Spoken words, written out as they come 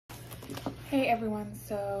Hey everyone,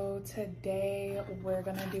 so today we're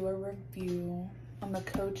gonna do a review on the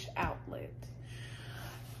Coach outlet.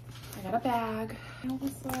 I got a bag. I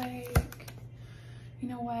was like, you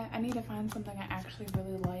know what? I need to find something I actually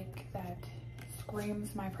really like that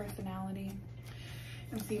screams my personality.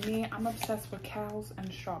 And see me, I'm obsessed with cows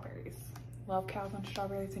and strawberries. Love cows and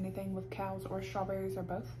strawberries, anything with cows or strawberries or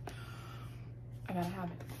both. I gotta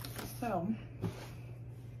have it. So,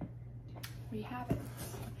 we have it.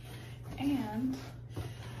 And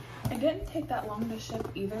it didn't take that long to ship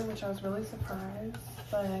either, which I was really surprised.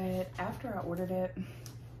 But after I ordered it,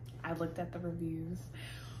 I looked at the reviews,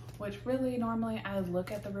 which really normally I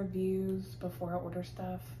look at the reviews before I order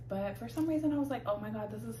stuff. But for some reason I was like, oh my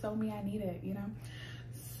God, this is so me, I need it, you know?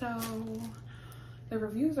 So the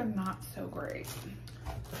reviews are not so great.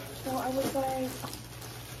 So I was like,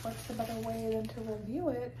 what's the better way than to review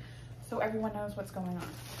it so everyone knows what's going on?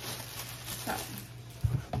 So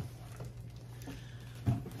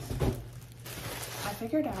I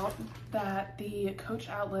figured out that the Coach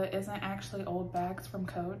outlet isn't actually old bags from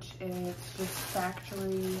Coach. It's just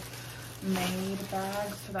factory made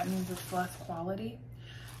bags, so that means it's less quality.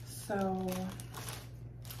 So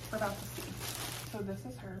we're about to see. So this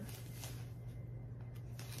is her.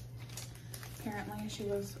 Apparently she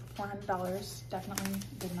was $400. Definitely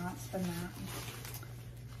did not spend that.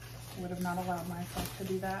 Would have not allowed myself to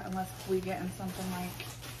do that unless we get in something like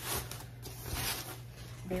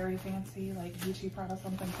very fancy, like Gucci, Prada,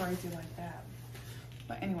 something crazy like that.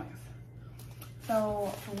 But anyways,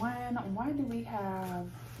 so for one, why do we have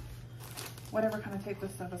whatever kind of tape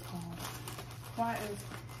this stuff is called? Why is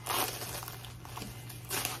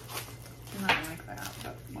not like that,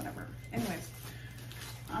 but whatever. Anyways,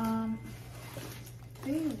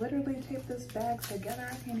 they literally taped this bag together.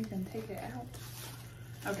 I can't even take it out.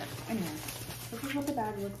 Okay, anyway, this is what the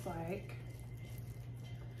bag looks like.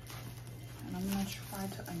 And I'm gonna try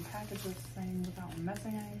to unpackage this thing without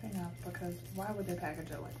messing anything up, because why would they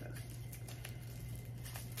package it like this?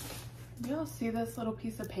 Do y'all see this little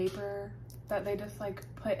piece of paper that they just like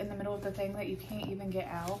put in the middle of the thing that you can't even get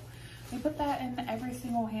out? They put that in every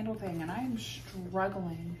single handle thing, and I am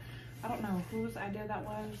struggling. I don't know whose idea that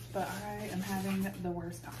was, but I am having the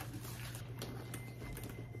worst time.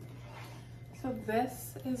 So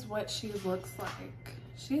this is what she looks like.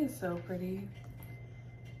 She is so pretty.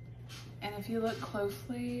 And if you look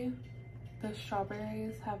closely, the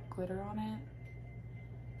strawberries have glitter on it.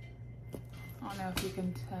 I don't know if you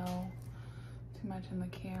can tell too much in the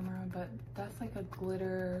camera, but that's like a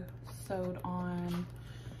glitter sewed on,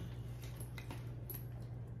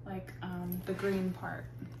 like the green part.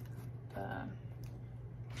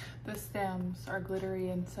 The stems are glittery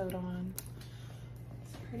and sewed on.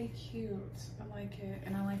 It's pretty cute. I like it.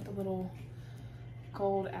 And I like the little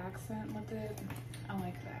gold accent with it. I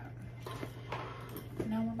like that.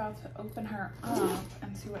 Now we're about to open her up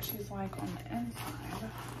and see what she's like on the inside,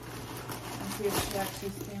 and see if she actually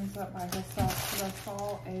stands up by herself.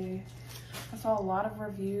 Because I saw a lot of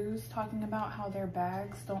reviews talking about how their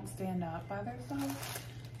bags don't stand up by themselves.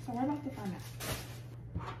 So we're about to find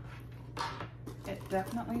out. It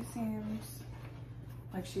definitely seems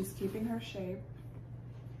like she's keeping her shape.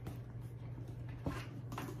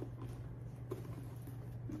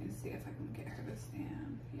 Let me see if I can get her to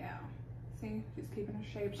stand. Yeah. See, she's keeping her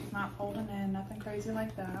shape. She's not folding in, nothing crazy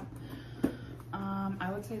like that. I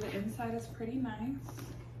would say the inside is pretty nice.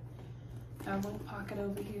 Got a little pocket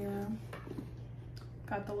over here.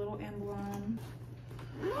 Got the little emblem.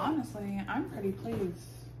 Honestly, I'm pretty pleased.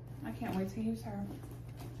 I can't wait to use her.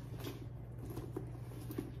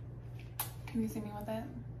 Can you see me with it?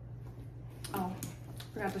 Oh,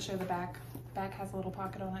 forgot to show the back. Back has a little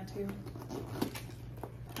pocket on it too.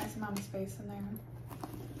 Nice amount of space in there.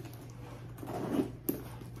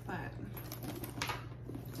 But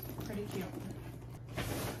pretty cute.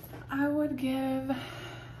 I would give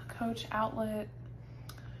Coach outlet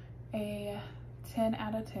a 10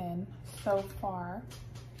 out of 10 so far.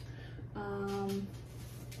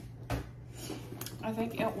 I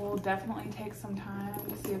think it will definitely take some time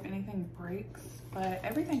to see if anything breaks, but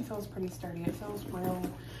everything feels pretty sturdy. It feels real.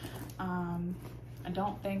 I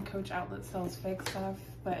don't think Coach outlet sells fake stuff,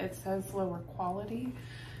 but it says lower quality.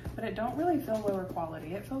 But it don't really feel lower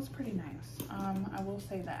quality. It feels pretty nice. I will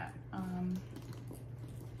say that.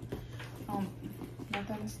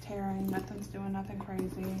 Nothing's tearing, nothing's doing nothing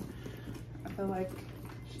crazy. I feel like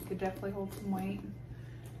she could definitely hold some weight.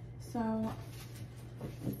 So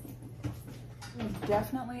I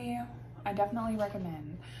definitely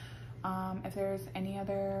recommend. If there's any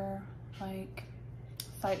other like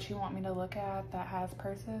sites you want me to look at that has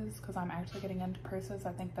purses, because I'm actually getting into purses,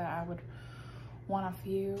 I think that I would want a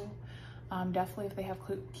few. Definitely if they have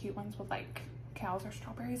cute ones with like cows or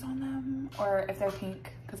strawberries on them, or if they're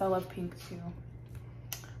pink, because I love pink too.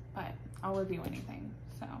 But I'll review anything.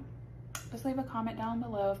 So just leave a comment down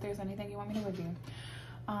below if there's anything you want me to review.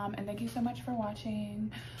 And thank you so much for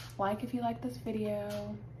watching. Like if you like this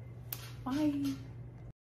video. Bye.